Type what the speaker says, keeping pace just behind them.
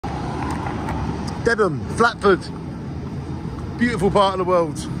Dedham, Flatford. Beautiful part of the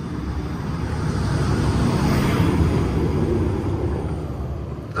world.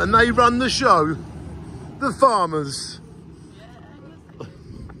 And they run the show, the farmers.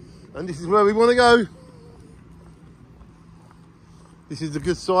 And this is where we want to go. This is a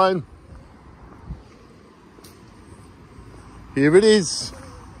good sign. Here it is.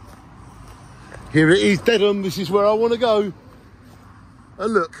 Here it is, Dedham. This is where I want to go.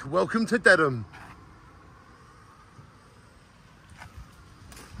 And look, welcome to Dedham.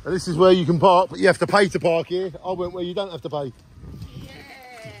 And this is where you can park, but you have to pay to park here. I went where you don't have to pay.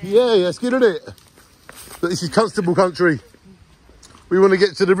 Yeah, that's good, isn't it? But this is Constable country. We want to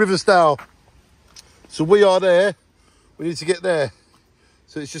get to the River Stour. So we are there. We need to get there.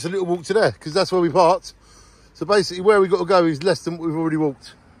 So it's just a little walk to there, because that's where we parked. So basically where we've got to go is less than what we've already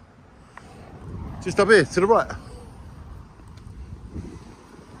walked. Just up here, to the right.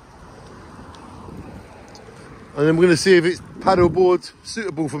 And then we're going to see if it's paddleboard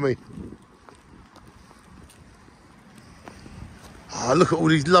suitable for me. Ah, look at all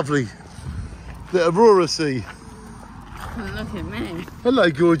these lovely, the Aurora Sea. Look at me. Hello,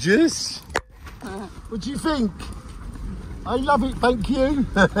 gorgeous. What do you think? I love it, thank you.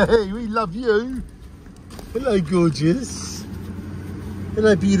 Hey, we love you. Hello, gorgeous.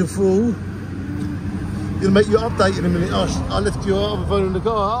 Hello, beautiful. Gonna make your update in a minute. Oh, I left your other phone in the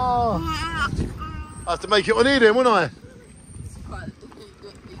car. Oh. I have to make it on here then, won't I?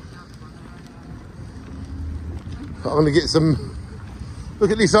 I'm gonna get some.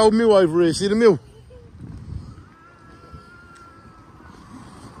 Look at this old mill over here. See the mill?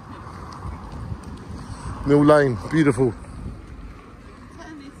 Mill Lane, beautiful.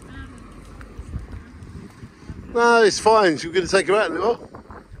 No, it's fine. We're going to take her out a little.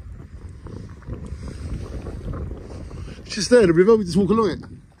 It's just there, the river. We just walk along it.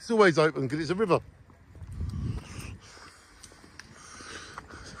 It's always open because it's a river.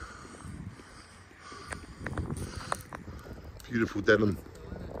 Beautiful Dedham.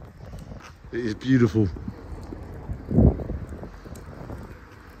 It is beautiful.